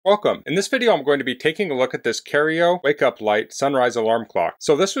Welcome. In this video I'm going to be taking a look at this Kairiow wake up light sunrise alarm clock.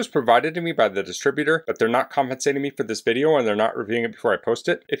 So this was provided to me by the distributor, but they're not compensating me for this video and they're not reviewing it before I post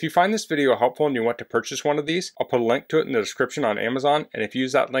it. If you find this video helpful and you want to purchase one of these, I'll put a link to it in the description on Amazon, and if you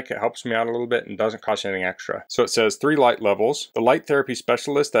use that link it helps me out a little bit and doesn't cost you anything extra. So it says 3 light levels, the light therapy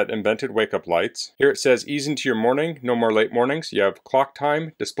specialist that invented wake up lights. Here it says ease into your morning, no more late mornings. You have clock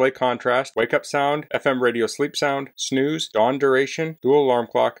time, display contrast, wake up sound, FM radio sleep sound, snooze, dawn duration, dual alarm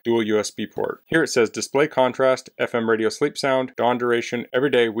clock, dual USB port. Here it says display contrast, FM radio sleep sound, dawn duration, every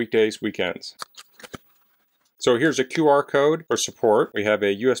day, weekdays, weekends. So here's a QR code for support. We have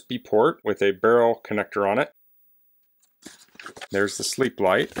a USB port with a barrel connector on it. There's the sleep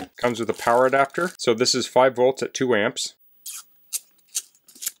light. Comes with a power adapter. So this is 5 volts at 2 amps.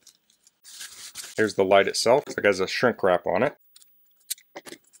 Here's the light itself. It has a shrink wrap on it.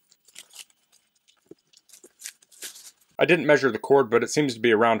 I didn't measure the cord, but it seems to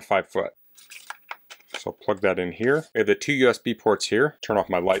be around 5 foot. So I'll plug that in here. We have the 2 USB ports here. Turn off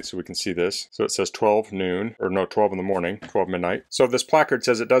my light so we can see this. So it says 12 noon, or no, 12 in the morning, 12 midnight. So this placard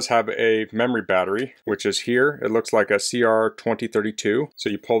says it does have a memory battery, which is here. It looks like a CR2032. So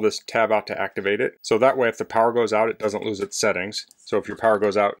you pull this tab out to activate it. So that way if the power goes out, it doesn't lose its settings. So if your power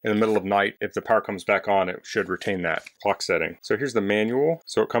goes out in the middle of night, if the power comes back on, it should retain that clock setting. So here's the manual.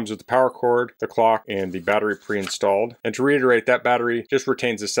 So it comes with the power cord, the clock, and the battery pre-installed. And to reiterate, that battery just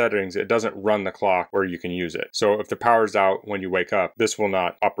retains the settings. It doesn't run the clock where you can use it. So if the power's out when you wake up, this will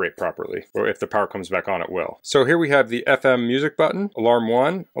not operate properly. Or if the power comes back on, it will. So here we have the FM music button, alarm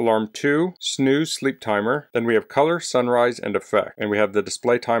 1, alarm 2, snooze, sleep timer. Then we have color, sunrise, and effect. And we have the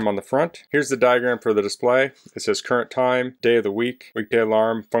display time on the front. Here's the diagram for the display. It says current time, day of the week, weekday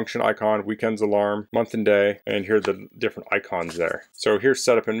alarm, function icon, weekends alarm, month and day, and here are the different icons there. So here's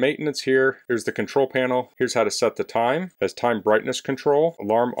setup and maintenance here. Here's the control panel. Here's how to set the time. It has time brightness control,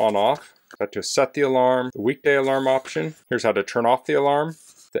 alarm on off. Got to set the alarm, the weekday alarm option. Here's how to turn off the alarm.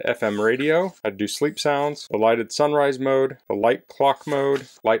 The FM radio, how to do sleep sounds, the lighted sunrise mode, the light clock mode,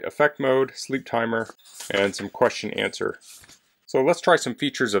 light effect mode, sleep timer, and some question answer. So let's try some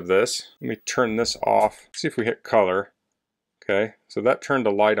features of this. Let me turn this off. See if we hit color. Okay, so that turned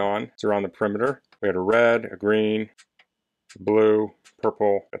the light on. It's around the perimeter. We had a red, a green, a blue,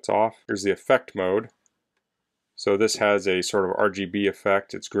 purple. That's off. Here's the effect mode. So this has a sort of RGB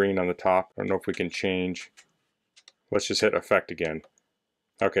effect. It's green on the top. I don't know if we can change. Let's just hit effect again.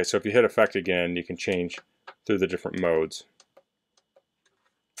 Okay, so if you hit effect again, you can change through the different modes.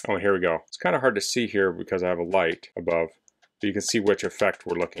 Oh, here we go. It's kind of hard to see here because I have a light above, but you can see which effect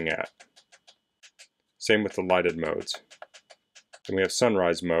we're looking at. Same with the lighted modes. Then we have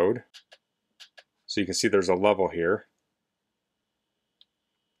sunrise mode. So you can see there's a level here.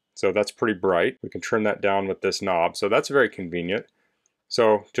 So that's pretty bright. We can turn that down with this knob. So that's very convenient.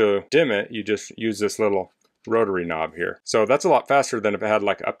 So to dim it, you just use this little rotary knob here. So that's a lot faster than if it had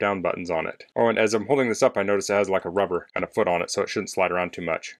like up-down buttons on it. Oh, and as I'm holding this up, I notice it has like a rubber kind of foot on it, so it shouldn't slide around too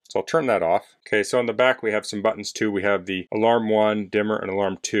much. So I'll turn that off. Okay, so on the back we have some buttons too. We have the alarm 1, dimmer, and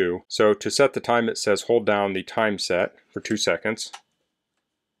alarm 2. So to set the time, it says hold down the time set for 2 seconds.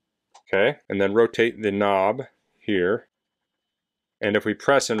 Okay, and then rotate the knob here. And if we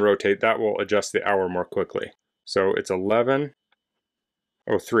press and rotate, that will adjust the hour more quickly. So it's 11:03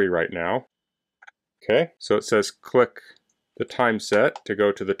 right now. Okay, so it says click the time set to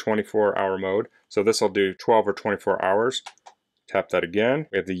go to the 24-hour mode. So this will do 12 or 24 hours. Tap that again.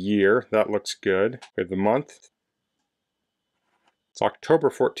 We have the year. That looks good. We have the month. It's October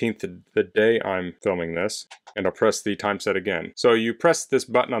 14th, the day I'm filming this, and I'll press the time set again. So you press this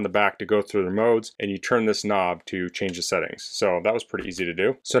button on the back to go through the modes, and you turn this knob to change the settings. So that was pretty easy to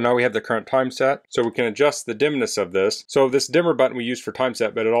do. So now we have the current time set, so we can adjust the dimness of this. So this dimmer button we use for time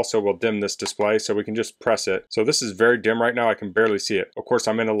set, but it also will dim this display, so we can just press it. So this is very dim right now, I can barely see it. Of course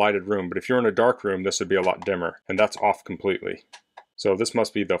I'm in a lighted room, but if you're in a dark room, this would be a lot dimmer, and that's off completely. So this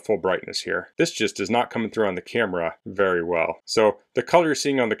must be the full brightness here. This just is not coming through on the camera very well. So the color you're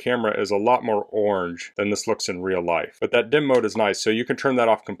seeing on the camera is a lot more orange than this looks in real life. But that dim mode is nice, so you can turn that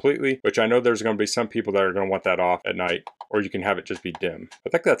off completely, which I know there's going to be some people that are going to want that off at night, or you can have it just be dim.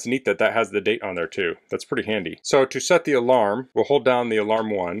 I think that's neat that that has the date on there too. That's pretty handy. So to set the alarm, we'll hold down the alarm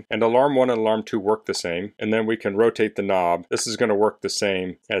 1, and alarm 1 and alarm 2 work the same, and then we can rotate the knob. This is going to work the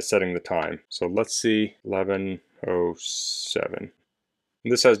same as setting the time. So let's see, 11:07.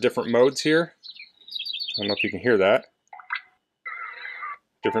 And this has different modes here. I don't know if you can hear that.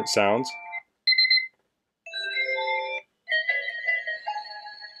 Different sounds.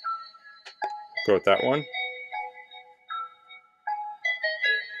 Go with that one.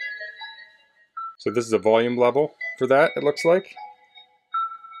 So this is a volume level for that, it looks like.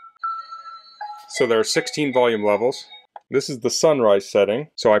 So there are 16 volume levels. This is the sunrise setting,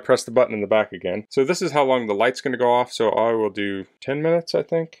 so I press the button in the back again. So this is how long the light's going to go off, so I will do 10 minutes, I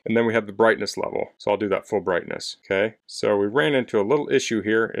think. And then we have the brightness level, so I'll do that full brightness, okay? So we ran into a little issue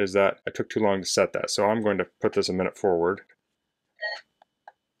here, is that I took too long to set that, so I'm going to put this a minute forward.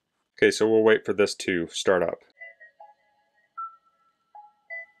 Okay, so we'll wait for this to start up.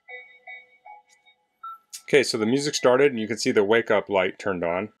 Okay, so the music started, and you can see the wake up light turned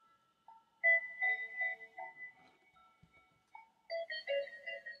on.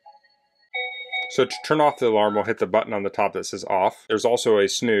 So to turn off the alarm, we'll hit the button on the top that says off. There's also a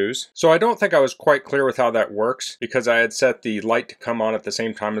snooze. So I don't think I was quite clear with how that works because I had set the light to come on at the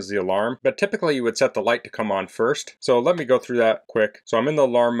same time as the alarm. But typically you would set the light to come on first. So let me go through that quick. So I'm in the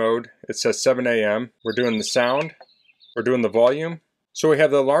alarm mode. It says 7 a.m. We're doing the sound. We're doing the volume. So we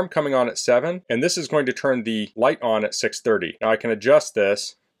have the alarm coming on at 7, and this is going to turn the light on at 6:30. Now I can adjust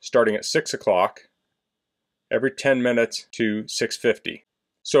this starting at 6 o'clock every 10 minutes to 6:50.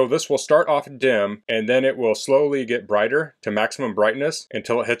 So this will start off dim and then it will slowly get brighter to maximum brightness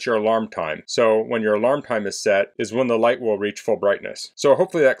until it hits your alarm time. So when your alarm time is set is when the light will reach full brightness. So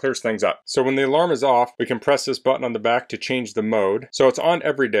hopefully that clears things up. So when the alarm is off, we can press this button on the back to change the mode. So it's on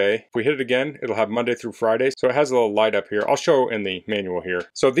every day. If we hit it again, it'll have Monday through Friday. So it has a little light up here. I'll show in the manual here.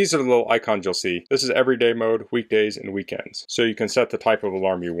 So these are the little icons you'll see. This is everyday mode, weekdays, and weekends. So you can set the type of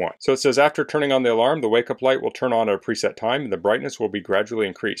alarm you want. So it says after turning on the alarm, the wake up light will turn on at a preset time and the brightness will be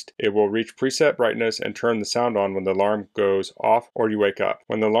gradually increased. It will reach preset brightness and turn the sound on when the alarm goes off or you wake up.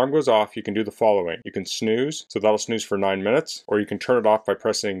 When the alarm goes off, you can do the following. You can snooze, so that'll snooze for 9 minutes, or you can turn it off by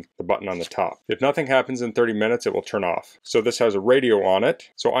pressing the button on the top. If nothing happens in 30 minutes, it will turn off. So this has a radio on it.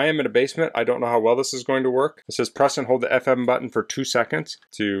 So I am in a basement. I don't know how well this is going to work. It says press and hold the FM button for 2 seconds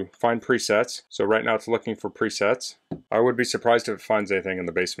to find presets. So right now it's looking for presets. I would be surprised if it finds anything in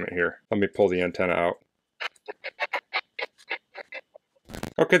the basement here. Let me pull the antenna out.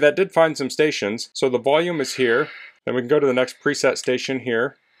 Okay, that did find some stations. So the volume is here. Then we can go to the next preset station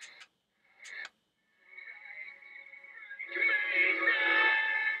here.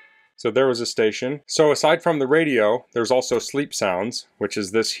 So there was a station. So aside from the radio, there's also sleep sounds, which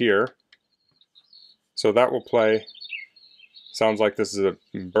is this here. So that will play. Sounds like this is a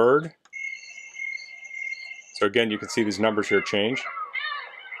bird. So again, you can see these numbers here change.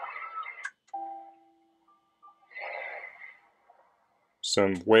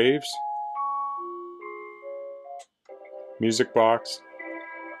 Some waves, music box,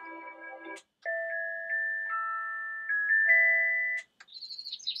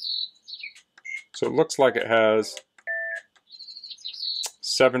 so it looks like it has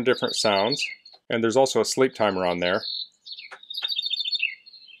 7 different sounds, and there's also a sleep timer on there.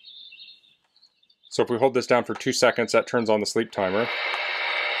 So if we hold this down for 2 seconds, that turns on the sleep timer.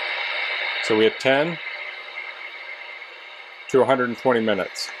 So we have 10 to 120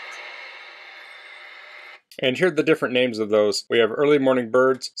 minutes. And here are the different names of those. We have early morning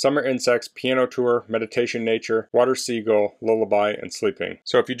birds, summer insects, piano tour, meditation nature, water seagull, lullaby, and sleeping.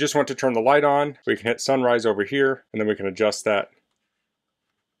 So if you just want to turn the light on, we can hit sunrise over here, and then we can adjust that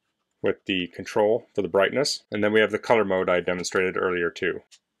with the control for the brightness. And then we have the color mode I demonstrated earlier too.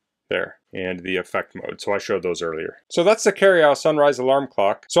 There, and the effect mode. So I showed those earlier. So that's the Kairiow sunrise alarm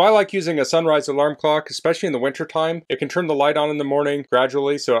clock. So I like using a sunrise alarm clock, especially in the winter time. It can turn the light on in the morning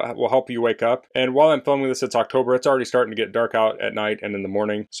gradually, so it will help you wake up. And while I'm filming this, it's October. It's already starting to get dark out at night and in the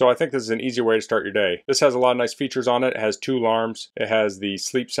morning. So I think this is an easy way to start your day. This has a lot of nice features on it. It has 2 alarms. It has the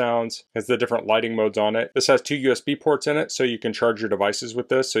sleep sounds. It has the different lighting modes on it. This has 2 USB ports in it, so you can charge your devices with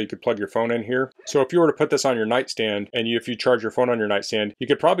this. So you could plug your phone in here. So if you were to put this on your nightstand, and if you charge your phone on your nightstand, you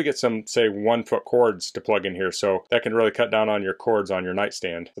could probably get some, say, 1-foot cords to plug in here, so that can really cut down on your cords on your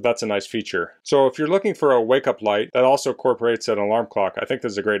nightstand. So that's a nice feature. So if you're looking for a wake-up light that also incorporates an alarm clock, I think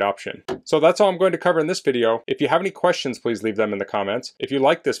this is a great option. So that's all I'm going to cover in this video. If you have any questions, please leave them in the comments. If you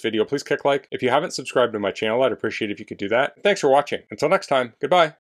like this video, please click like. If you haven't subscribed to my channel, I'd appreciate if you could do that. Thanks for watching. Until next time, goodbye.